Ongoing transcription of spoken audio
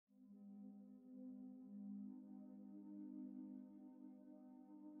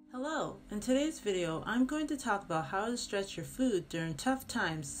Hello, in today's video I'm going to talk about how to stretch your food during tough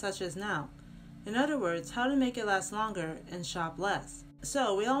times such as now. In other words, how to make it last longer and shop less.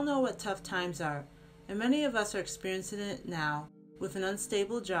 So we all know what tough times are, and many of us are experiencing it now with an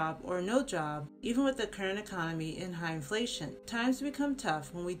unstable job or no job, even with the current economy and high inflation. Times become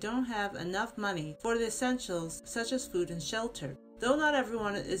tough when we don't have enough money for the essentials such as food and shelter. Though not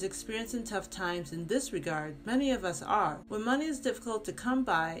everyone is experiencing tough times in this regard, many of us are. When money is difficult to come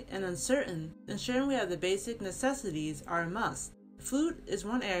by and uncertain, ensuring we have the basic necessities are a must. Food is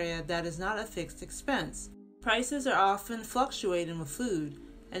one area that is not a fixed expense. Prices are often fluctuating with food,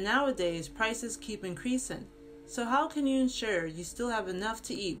 and nowadays prices keep increasing. So how can you ensure you still have enough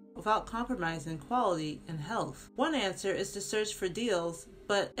to eat without compromising quality and health? One answer is to search for deals,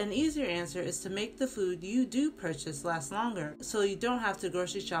 but an easier answer is to make the food you do purchase last longer so you don't have to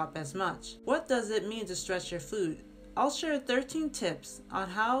grocery shop as much. What does it mean to stretch your food? I'll share 13 tips on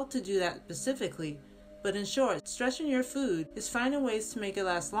how to do that specifically, but in short, stretching your food is finding ways to make it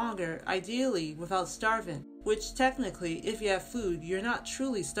last longer, ideally without starving. Which technically, if you have food, you're not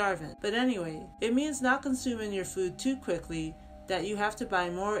truly starving. But anyway, it means not consuming your food too quickly that you have to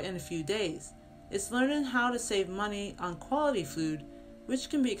buy more in a few days. It's learning how to save money on quality food, which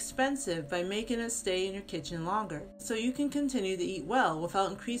can be expensive, by making it stay in your kitchen longer, so you can continue to eat well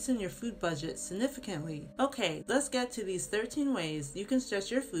without increasing your food budget significantly. Okay, let's get to these 13 ways you can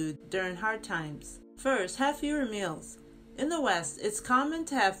stretch your food during hard times. First, have fewer meals. In the West, it's common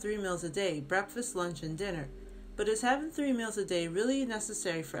to have 3 meals a day, breakfast, lunch, and dinner. But is having 3 meals a day really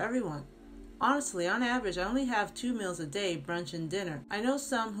necessary for everyone? Honestly, on average, I only have 2 meals a day, brunch and dinner. I know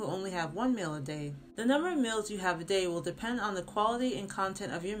some who only have 1 meal a day. The number of meals you have a day will depend on the quality and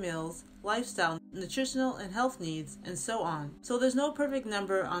content of your meals, lifestyle, nutritional and health needs, and so on. So there's no perfect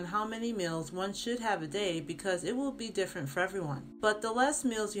number on how many meals one should have a day because it will be different for everyone. But the less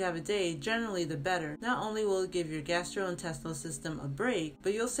meals you have a day, generally the better. Not only will it give your gastrointestinal system a break,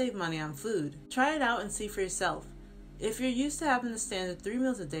 but you'll save money on food. Try it out and see for yourself. If you're used to having the standard 3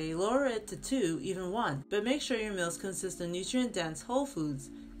 meals a day, lower it to 2, even 1. But make sure your meals consist of nutrient-dense whole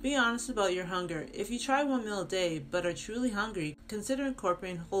foods. Be honest about your hunger. If you try 1 meal a day but are truly hungry, consider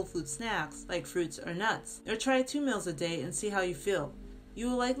incorporating whole food snacks like fruits or nuts. Or try 2 meals a day and see how you feel.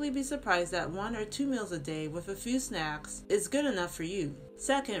 You will likely be surprised that 1 or 2 meals a day with a few snacks is good enough for you.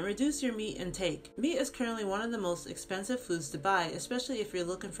 Second, reduce your meat intake. Meat is currently one of the most expensive foods to buy, especially if you're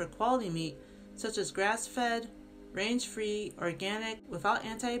looking for quality meat such as grass-fed, range-free, organic, without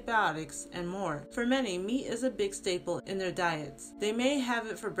antibiotics, and more. For many, meat is a big staple in their diets. They may have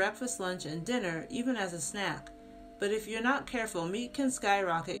it for breakfast, lunch, and dinner, even as a snack. But if you're not careful, meat can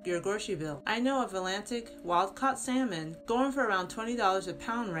skyrocket your grocery bill. I know of Atlantic wild-caught salmon going for around $20 a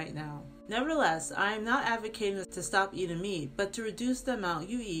pound right now. Nevertheless, I am not advocating to stop eating meat, but to reduce the amount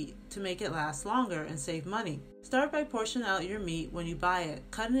you eat to make it last longer and save money. Start by portioning out your meat when you buy it,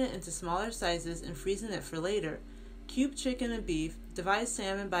 cutting it into smaller sizes and freezing it for later. Cube chicken and beef, divide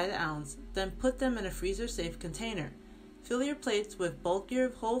salmon by the ounce, then put them in a freezer-safe container. Fill your plates with bulkier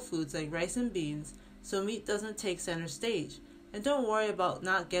whole foods like rice and beans so meat doesn't take center stage. And don't worry about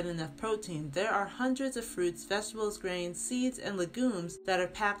not getting enough protein. There are hundreds of fruits, vegetables, grains, seeds, and legumes that are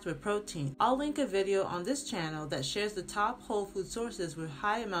packed with protein. I'll link a video on this channel that shares the top whole food sources with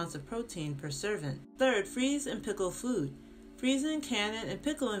high amounts of protein per serving. Third, freeze and pickle food. Freezing, canning, and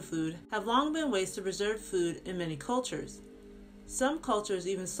pickling food have long been ways to preserve food in many cultures. Some cultures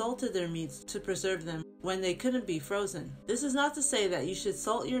even salted their meats to preserve them when they couldn't be frozen. This is not to say that you should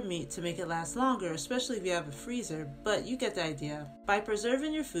salt your meat to make it last longer, especially if you have a freezer, but you get the idea. By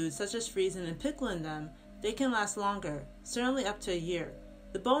preserving your food, such as freezing and pickling them, they can last longer, certainly up to a year.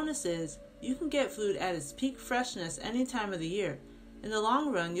 The bonus is, you can get food at its peak freshness any time of the year. In the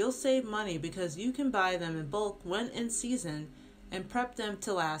long run, you'll save money because you can buy them in bulk when in season and prep them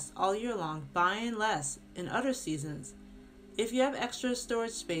to last all year long, buying less in other seasons. If you have extra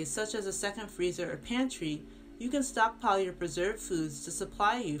storage space, such as a second freezer or pantry, you can stockpile your preserved foods to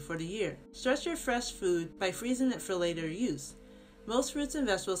supply you for the year. Stretch your fresh food by freezing it for later use. Most fruits and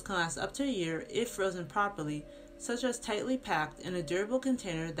vegetables can last up to a year if frozen properly, such as tightly packed in a durable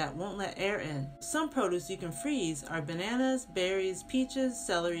container that won't let air in. Some produce you can freeze are bananas, berries, peaches,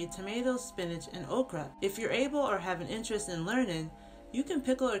 celery, tomatoes, spinach, and okra. If you're able or have an interest in learning, you can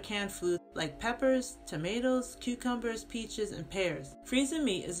pickle or can food like peppers, tomatoes, cucumbers, peaches, and pears. Freezing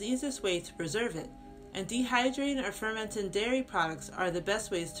meat is the easiest way to preserve it, and dehydrating or fermenting dairy products are the best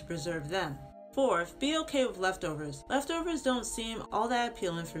ways to preserve them. Fourth, be okay with leftovers. Leftovers don't seem all that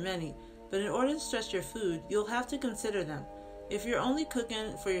appealing for many, but in order to stretch your food, you'll have to consider them. If you're only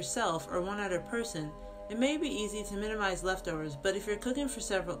cooking for yourself or one other person, It may be easy to minimize leftovers, but if you're cooking for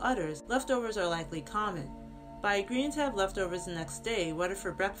several others, leftovers are likely common. By agreeing to have leftovers the next day, whether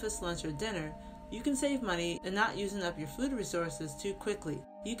for breakfast, lunch, or dinner, you can save money and not using up your food resources too quickly.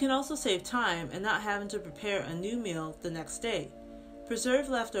 You can also save time and not having to prepare a new meal the next day. Preserve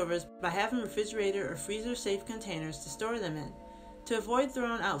leftovers by having refrigerator or freezer safe containers to store them in. To avoid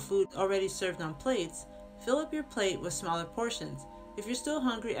throwing out food already served on plates, fill up your plate with smaller portions. If you're still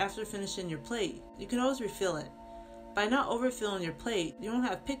hungry after finishing your plate, you can always refill it. By not overfilling your plate, you won't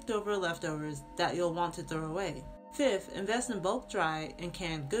have picked over leftovers that you'll want to throw away. Fifth, invest in bulk dry and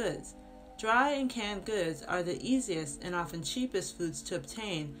canned goods. Dry and canned goods are the easiest and often cheapest foods to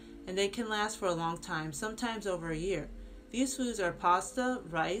obtain, and they can last for a long time, sometimes over a year. These foods are pasta,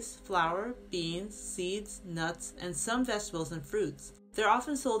 rice, flour, beans, seeds, nuts, and some vegetables and fruits. They're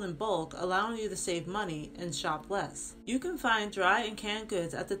often sold in bulk, allowing you to save money and shop less. You can find dry and canned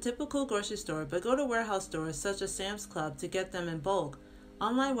goods at the typical grocery store, but go to warehouse stores such as Sam's Club to get them in bulk.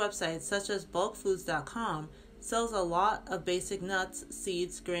 Online websites such as bulkfoods.com sells a lot of basic nuts,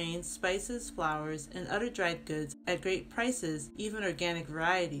 seeds, grains, spices, flours, and other dried goods at great prices, even organic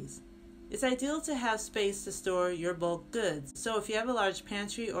varieties. It's ideal to have space to store your bulk goods, so if you have a large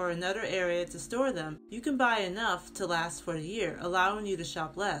pantry or another area to store them, you can buy enough to last for a year, allowing you to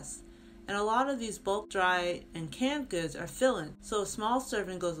shop less. And a lot of these bulk dry and canned goods are filling, so a small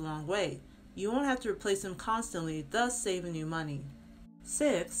serving goes a long way. You won't have to replace them constantly, thus saving you money.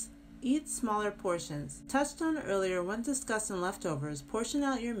 6. Eat smaller portions. Touched on earlier when discussing leftovers, portion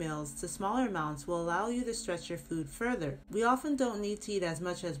out your meals to smaller amounts will allow you to stretch your food further. We often don't need to eat as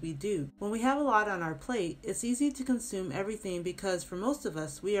much as we do. When we have a lot on our plate, it's easy to consume everything because for most of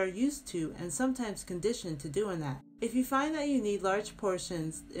us, we are used to and sometimes conditioned to doing that. If you find that you need large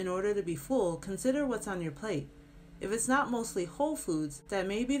portions in order to be full, consider what's on your plate. If it's not mostly whole foods, that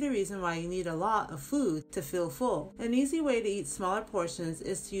may be the reason why you need a lot of food to feel full. An easy way to eat smaller portions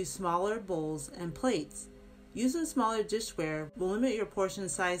is to use smaller bowls and plates. Using smaller dishware will limit your portion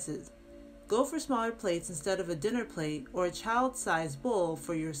sizes. Go for smaller plates instead of a dinner plate or a child-sized bowl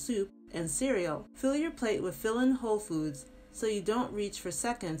for your soup and cereal. Fill your plate with fill-in whole foods so you don't reach for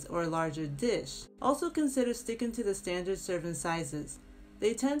seconds or a larger dish. Also consider sticking to the standard serving sizes.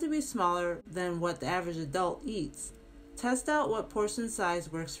 They tend to be smaller than what the average adult eats. Test out what portion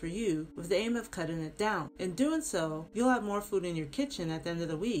size works for you with the aim of cutting it down. In doing so, you'll have more food in your kitchen at the end of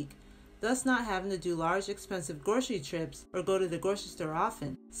the week, thus not having to do large expensive grocery trips or go to the grocery store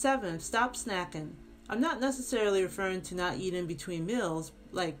often. 7. Stop snacking. I'm not necessarily referring to not eating between meals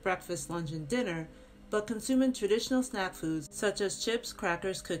like breakfast, lunch, and dinner, but consuming traditional snack foods such as chips,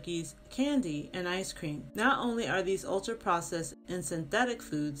 crackers, cookies, candy, and ice cream. Not only are these ultra-processed and synthetic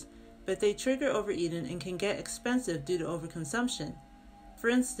foods, but they trigger overeating and can get expensive due to overconsumption. For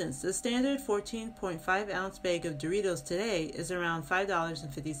instance, the standard 14.5-ounce bag of Doritos today is around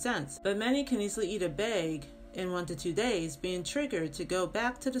 $5.50, but many can easily eat a bag in 1 to 2 days, being triggered to go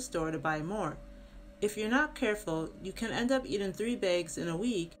back to the store to buy more. If you're not careful, you can end up eating 3 bags in a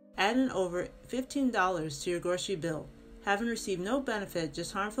week, adding over $15 to your grocery bill, having received no benefit,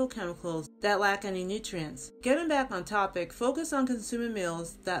 just harmful chemicals that lack any nutrients. Getting back on topic, focus on consuming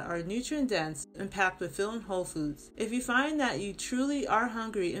meals that are nutrient-dense and packed with filling whole foods. If you find that you truly are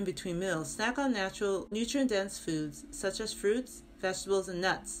hungry in between meals, snack on natural, nutrient-dense foods such as fruits, vegetables, and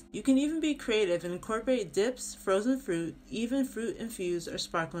nuts. You can even be creative and incorporate dips, frozen fruit, even fruit-infused or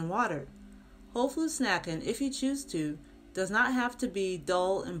sparkling water. Whole food snacking, if you choose to, does not have to be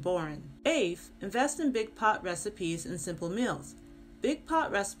dull and boring. 8th, invest in big pot recipes and simple meals. Big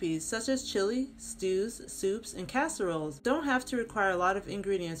pot recipes such as chili, stews, soups, and casseroles don't have to require a lot of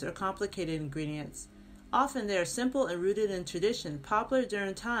ingredients or complicated ingredients. Often they are simple and rooted in tradition, popular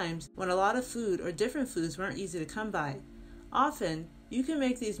during times when a lot of food or different foods weren't easy to come by. Often, you can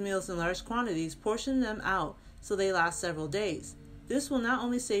make these meals in large quantities, portion them out so they last several days. This will not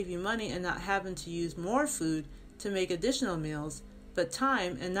only save you money and not having to use more food to make additional meals, but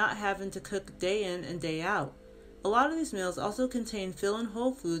time and not having to cook day in and day out. A lot of these meals also contain fill-in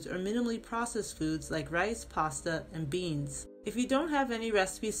whole foods or minimally processed foods like rice, pasta, and beans. If you don't have any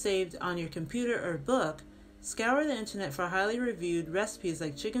recipes saved on your computer or book, scour the internet for highly reviewed recipes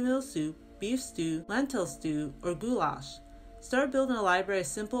like chicken noodle soup, beef stew, lentil stew, or goulash. Start building a library of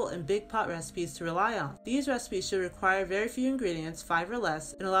simple and big pot recipes to rely on. These recipes should require very few ingredients, 5 or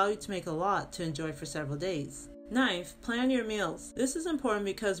less, and allow you to make a lot to enjoy for several days. 9th, plan your meals. This is important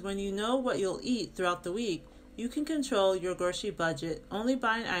because when you know what you'll eat throughout the week, you can control your grocery budget, only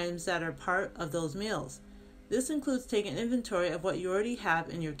buying items that are part of those meals. This includes taking inventory of what you already have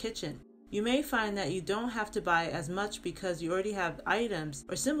in your kitchen. You may find that you don't have to buy as much because you already have items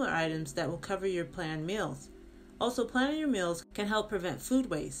or similar items that will cover your planned meals. Also, planning your meals can help prevent food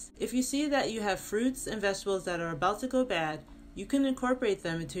waste. If you see that you have fruits and vegetables that are about to go bad, you can incorporate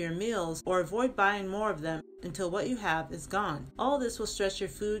them into your meals or avoid buying more of them until what you have is gone. All this will stretch your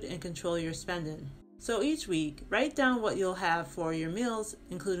food and control your spending. So each week, write down what you'll have for your meals,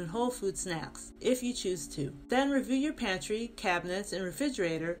 including whole food snacks, if you choose to. Then review your pantry, cabinets, and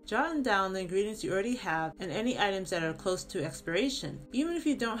refrigerator, jotting down the ingredients you already have and any items that are close to expiration. Even if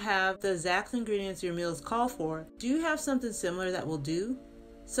you don't have the exact ingredients your meals call for, do you have something similar that will do?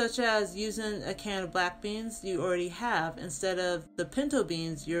 Such as using a can of black beans you already have instead of the pinto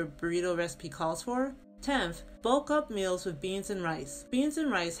beans your burrito recipe calls for? 10th, bulk up meals with beans and rice. Beans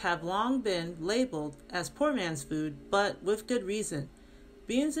and rice have long been labeled as poor man's food, but with good reason.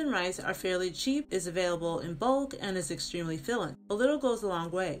 Beans and rice are fairly cheap, is available in bulk, and is extremely filling. A little goes a long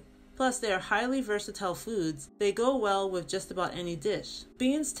way. Plus, they are highly versatile foods. They go well with just about any dish.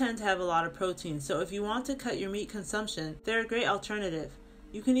 Beans tend to have a lot of protein, so if you want to cut your meat consumption, they're a great alternative.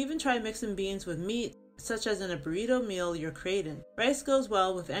 You can even try mixing beans with meat, such as in a burrito meal you're creating. Rice goes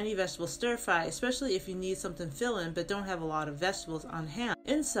well with any vegetable stir fry, especially if you need something filling but don't have a lot of vegetables on hand.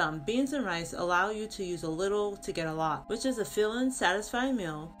 In sum, beans and rice allow you to use a little to get a lot, which is a filling, satisfying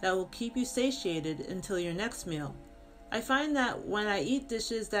meal that will keep you satiated until your next meal. I find that when I eat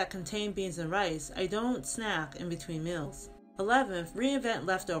dishes that contain beans and rice, I don't snack in between meals. 11th, reinvent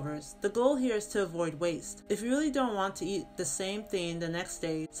leftovers. The goal here is to avoid waste. If you really don't want to eat the same thing the next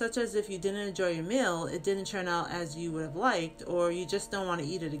day, such as if you didn't enjoy your meal, it didn't turn out as you would have liked, or you just don't want to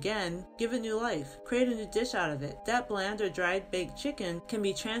eat it again, give it new life. Create a new dish out of it. That bland or dried baked chicken can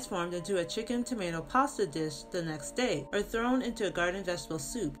be transformed into a chicken tomato pasta dish the next day, or thrown into a garden vegetable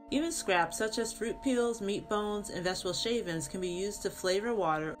soup. Even scraps such as fruit peels, meat bones, and vegetable shavings can be used to flavor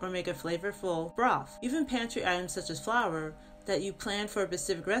water or make a flavorful broth. Even pantry items such as flour that you planned for a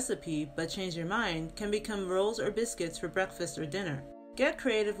specific recipe but change your mind can become rolls or biscuits for breakfast or dinner. Get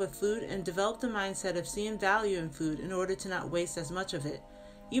creative with food and develop the mindset of seeing value in food in order to not waste as much of it.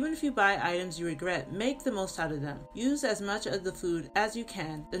 Even if you buy items you regret, make the most out of them. Use as much of the food as you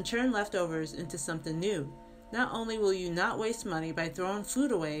can, then turn leftovers into something new. Not only will you not waste money by throwing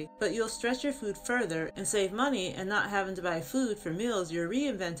food away, but you'll stretch your food further and save money and not having to buy food for meals your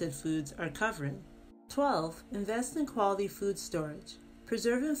reinvented foods are covering. 12. Invest in quality food storage.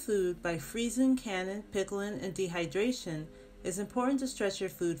 Preserving food by freezing, canning, pickling, and dehydration is important to stretch your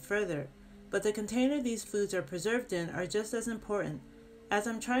food further, but the container these foods are preserved in are just as important. As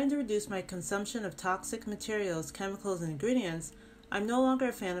I'm trying to reduce my consumption of toxic materials, chemicals, and ingredients, I'm no longer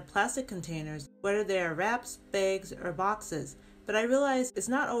a fan of plastic containers, whether they are wraps, bags, or boxes, but I realize it's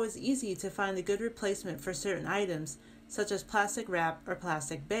not always easy to find a good replacement for certain items, such as plastic wrap or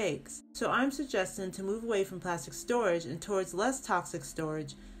plastic bags. So I'm suggesting to move away from plastic storage and towards less toxic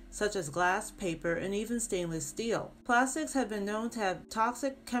storage, such as glass, paper, and even stainless steel. Plastics have been known to have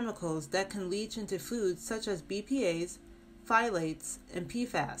toxic chemicals that can leach into foods such as BPAs, phthalates, and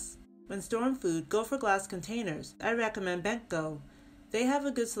PFAS. When storing food, go for glass containers. I recommend Bentgo. They have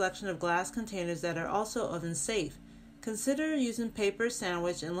a good selection of glass containers that are also oven safe. Consider using paper,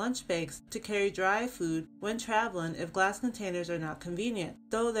 sandwich, and lunch bags to carry dry food when traveling if glass containers are not convenient,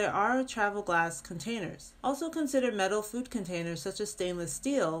 though there are travel glass containers. Also consider metal food containers such as stainless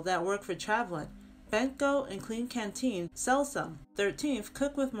steel that work for traveling. Bentgo and Clean Canteen sell some. 13th,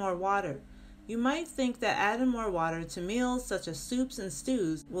 cook with more water. You might think that adding more water to meals such as soups and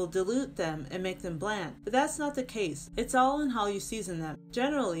stews will dilute them and make them bland, but that's not the case. It's all in how you season them.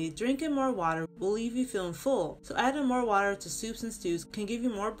 Generally, drinking more water will leave you feeling full, so adding more water to soups and stews can give you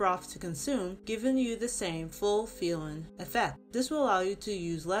more broth to consume, giving you the same full feeling effect. This will allow you to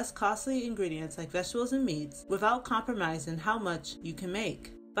use less costly ingredients like vegetables and meats without compromising how much you can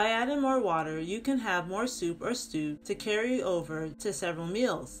make. By adding more water, you can have more soup or stew to carry over to several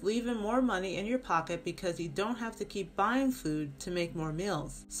meals, leaving more money in your pocket because you don't have to keep buying food to make more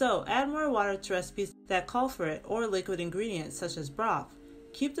meals. So, add more water to recipes that call for it or liquid ingredients such as broth.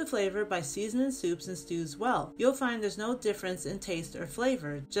 Keep the flavor by seasoning soups and stews well. You'll find there's no difference in taste or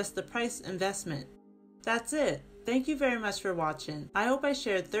flavor, just the price investment. That's it. Thank you very much for watching. I hope I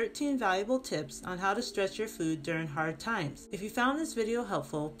shared 13 valuable tips on how to stretch your food during hard times. If you found this video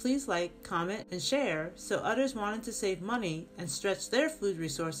helpful, please like, comment, and share so others wanting to save money and stretch their food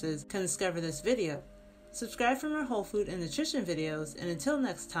resources can discover this video. Subscribe for more whole food and nutrition videos, and until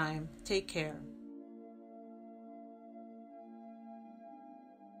next time, take care.